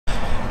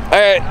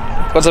Alright,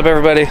 what's up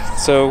everybody?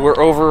 So we're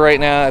over right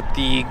now at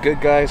the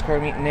Goodguys car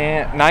meet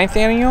 9th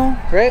annual,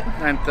 right?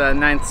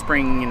 9th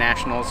Spring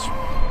Nationals.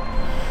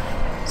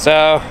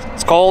 So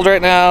it's cold right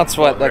now. It's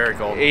what, like very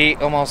cold.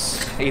 8,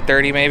 almost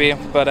 8:30 maybe.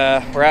 But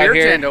we're out Beer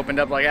here. tent opened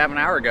up like half an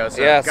hour ago.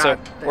 So yeah,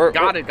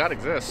 God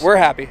exists. We're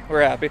happy.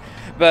 We're happy.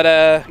 But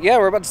yeah,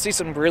 we're about to see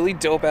some really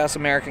dope ass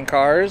American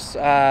cars.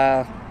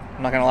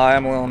 I'm not gonna lie,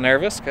 I'm a little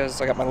nervous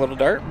because I got my little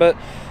dart, but.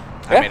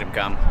 I made him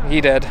come. He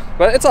did.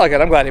 But it's all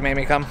good. I'm glad he made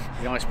me come.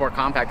 The only sport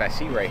compact I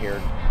see right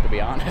here, to be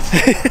honest.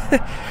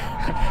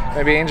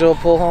 Maybe Angel will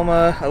pull home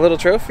a little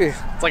trophy.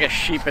 It's like a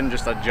sheep and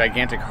just a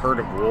gigantic herd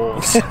of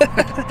wolves.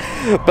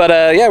 But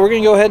yeah, we're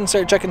going to go ahead and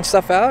start checking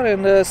stuff out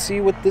and see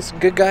what this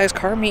Goodguys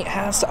car meet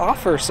has to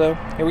offer. So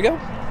here we go.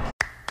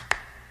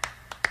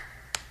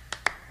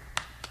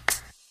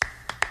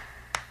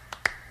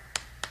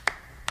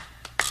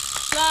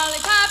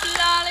 Lollipop,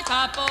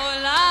 lollipop, oh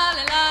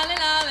lolly, lolly,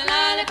 lolly,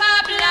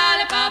 lollipop,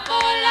 lollipop, oh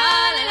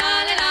lolly,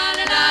 lolly,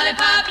 lolly,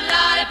 lollipop,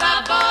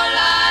 lollipop, oh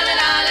lolly,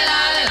 lolly,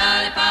 lolly,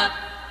 lollipop.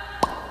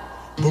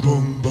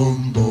 Boom, boom,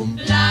 boom.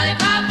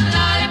 Lollipop,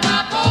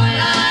 lollipop, oh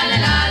lolly,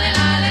 lolly,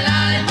 lolly,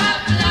 lollipop,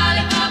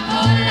 lollipop,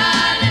 oh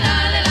lolly,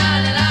 lolly,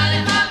 lolly,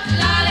 lollipop,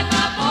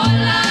 lollipop, oh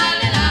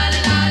lolly, lolly,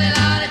 lolly,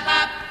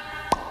 lollipop.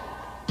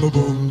 Boom,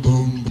 boom,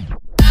 boom.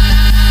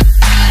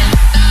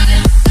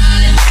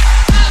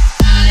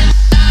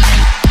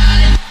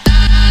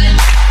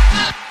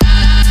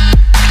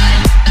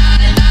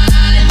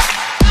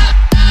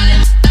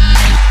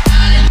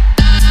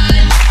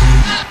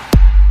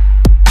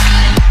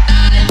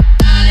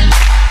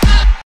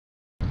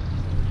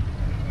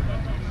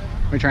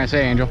 What are you trying to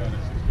say, Angel?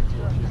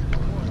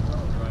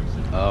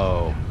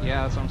 Oh.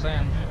 Yeah, that's what I'm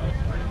saying.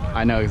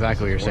 I know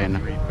exactly what you're saying.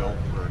 Rebuilt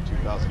for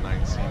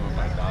 2009 SEMA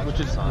by Dodge. Which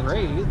is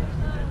great.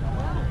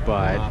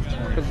 But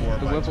Because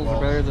the Whipples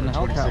are better than the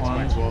Hellcat 26 by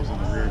ones. 12s in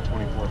the rear,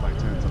 24 by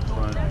 10s up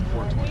front,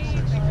 426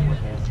 in the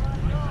Whipples.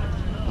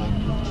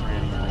 Bulletproof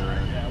tranny in the rear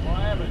end.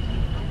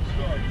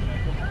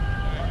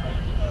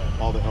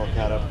 All the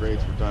Hellcat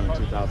upgrades were done in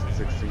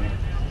 2016.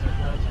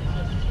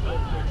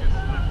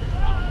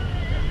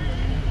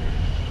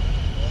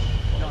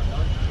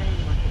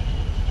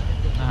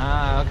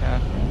 Ah, okay.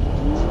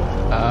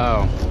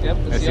 oh, Yep,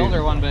 it's the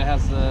older one, but it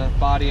has the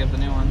body of the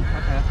new one.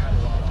 Okay.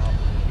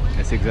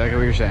 that's exactly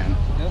what you're saying.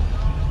 Yep.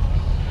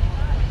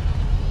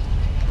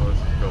 Well, this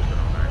was built in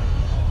 09.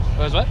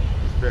 What was what?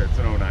 It's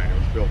an 09. It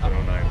was built in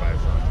 09 by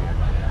Sony and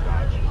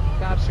Dodge.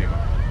 Gotcha. SEMA.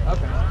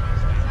 Okay.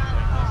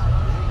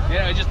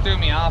 Yeah, it just threw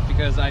me off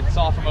because I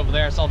saw from over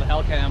there, I saw the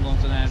Hellcat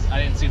emblems, and I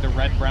didn't see the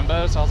red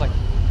Brembo, so I was like,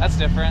 that's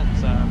different.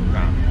 So I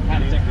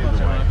had to take a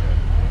closer look.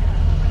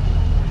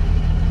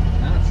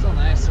 No, it's still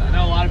nice. I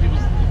know a lot of people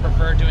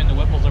prefer doing the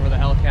Whipples over the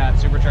Hellcat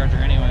supercharger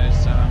anyways,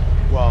 so.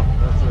 Well,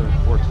 that's a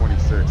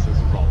 426. This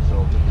is all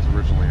built. It was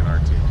originally an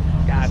RT.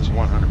 Gotcha. This is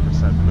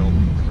 100% built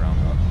from the ground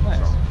up. Nice.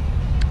 So.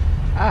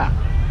 Ah,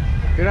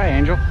 good eye,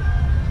 Angel.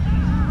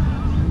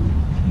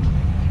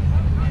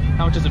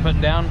 How much is it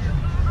putting down?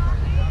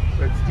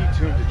 It's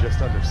detuned to just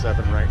under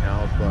 7 right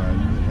now, but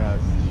it has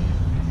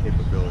the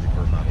capability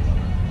for about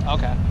 11.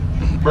 Okay.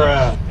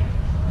 Bruh.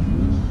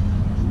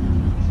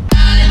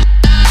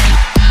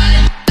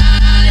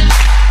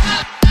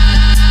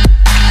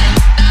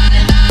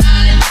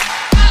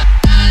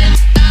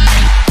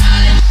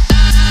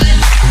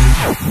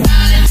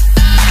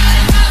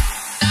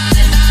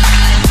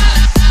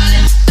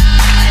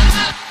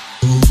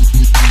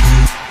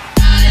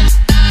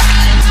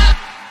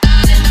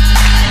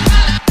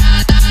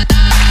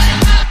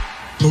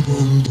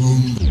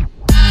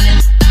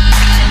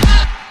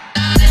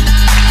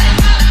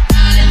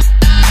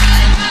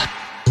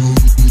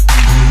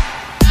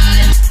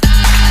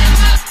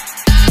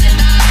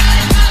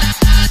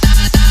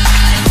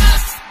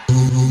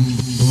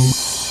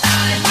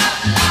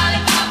 Lollipop, lollipop.